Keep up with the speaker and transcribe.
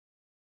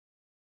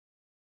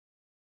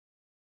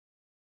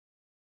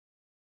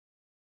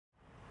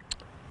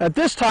At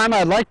this time,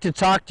 I'd like to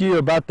talk to you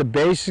about the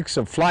basics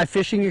of fly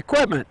fishing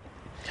equipment.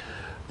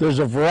 There's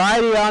a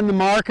variety on the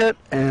market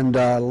and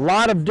a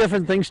lot of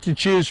different things to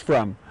choose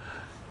from.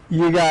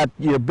 You got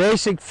your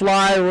basic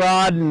fly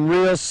rod and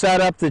reel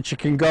setup that you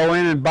can go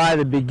in and buy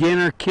the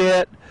beginner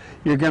kit.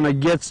 You're going to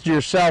get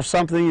yourself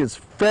something that's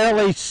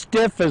fairly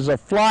stiff as a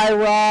fly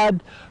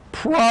rod,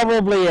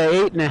 probably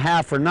a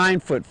 8.5 or 9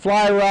 foot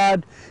fly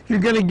rod. You're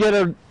going to get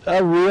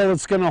a reel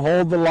that's going to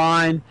hold the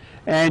line,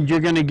 and you're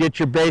going to get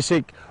your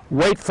basic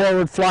weight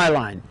forward fly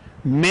line.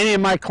 Many of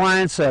my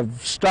clients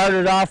have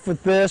started off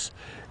with this.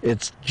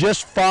 It's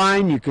just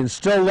fine. You can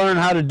still learn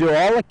how to do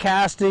all the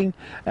casting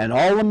and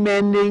all the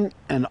mending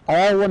and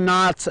all the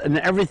knots and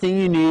everything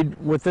you need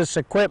with this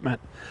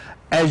equipment.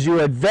 As you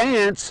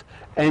advance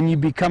and you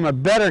become a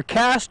better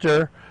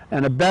caster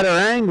and a better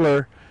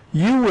angler,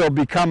 you will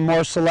become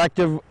more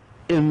selective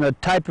in the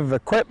type of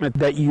equipment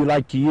that you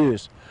like to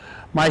use.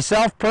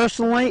 Myself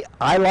personally,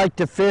 I like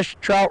to fish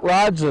trout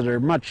rods that are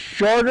much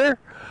shorter.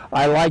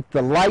 I like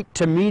the light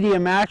to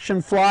medium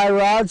action fly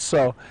rods,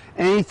 so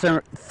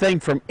anything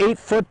from 8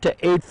 foot to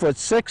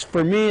 8'6"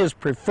 for me is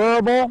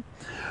preferable.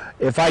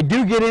 If I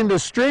do get into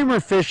streamer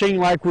fishing,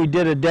 like we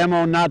did a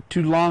demo not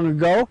too long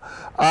ago,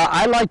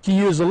 I like to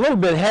use a little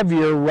bit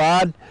heavier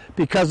rod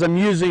because I'm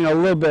using a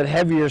little bit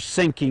heavier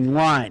sinking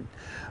line.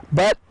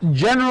 But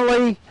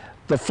generally,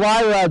 the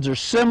fly rods are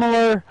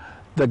similar.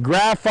 The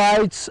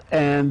graphites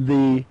and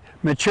the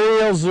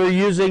materials they're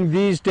using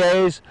these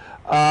days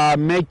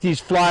make these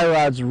fly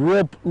rods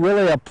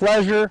really a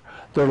pleasure.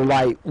 They're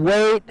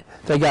lightweight.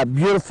 They got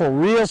beautiful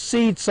reel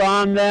seats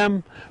on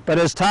them. But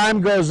as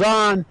time goes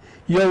on,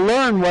 you'll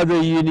learn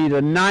whether you need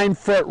a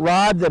 9-foot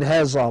rod that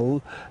has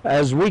a,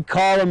 as we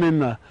call them in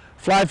the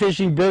fly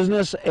fishing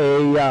business,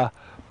 a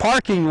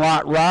parking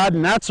lot rod,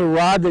 and that's a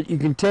rod that you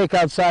can take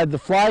outside the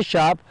fly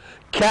shop,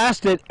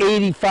 cast it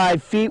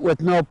 85 feet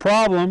with no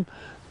problem.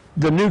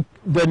 The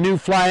new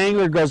fly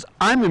angler goes,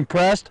 I'm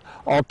impressed,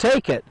 I'll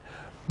take it.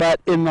 But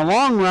in the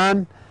long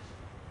run,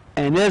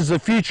 and as the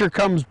future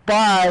comes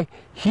by,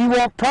 he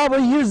won't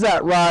probably use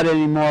that rod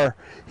anymore.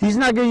 He's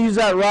not going to use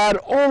that rod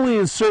only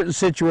in certain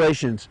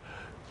situations.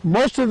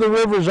 Most of the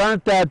rivers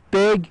aren't that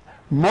big.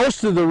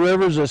 Most of the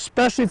rivers,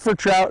 especially for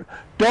trout,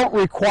 don't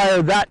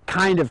require that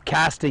kind of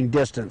casting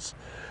distance.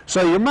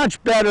 So you're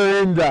much better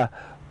in the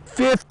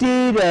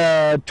 50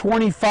 to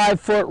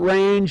 25 foot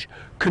range,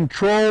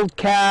 controlled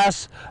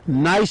casts,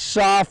 nice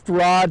soft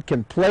rod,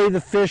 can play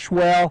the fish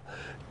well,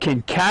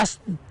 can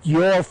cast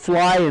your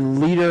fly and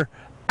leader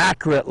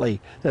accurately.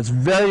 That's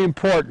very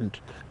important,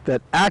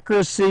 that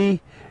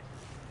accuracy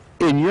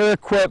in your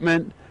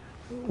equipment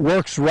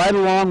works right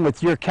along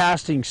with your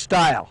casting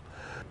style.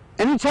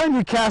 Anytime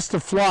you cast a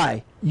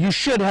fly, you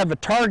should have a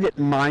target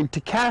in mind to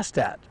cast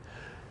at.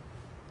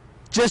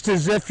 Just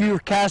as if you're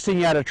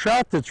casting at a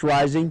trout that's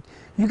rising,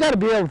 you got to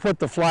be able to put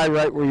the fly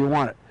right where you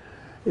want it.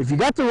 If you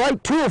got the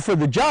right tool for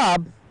the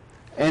job,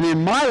 and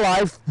in my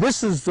life,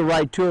 this is the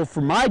right tool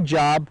for my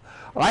job,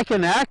 I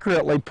can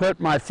accurately put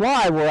my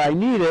fly where I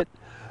need it.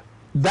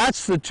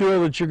 That's the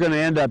tool that you're going to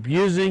end up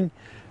using.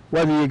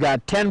 Whether you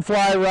got 10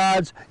 fly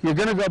rods, you're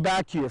going to go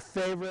back to your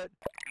favorite.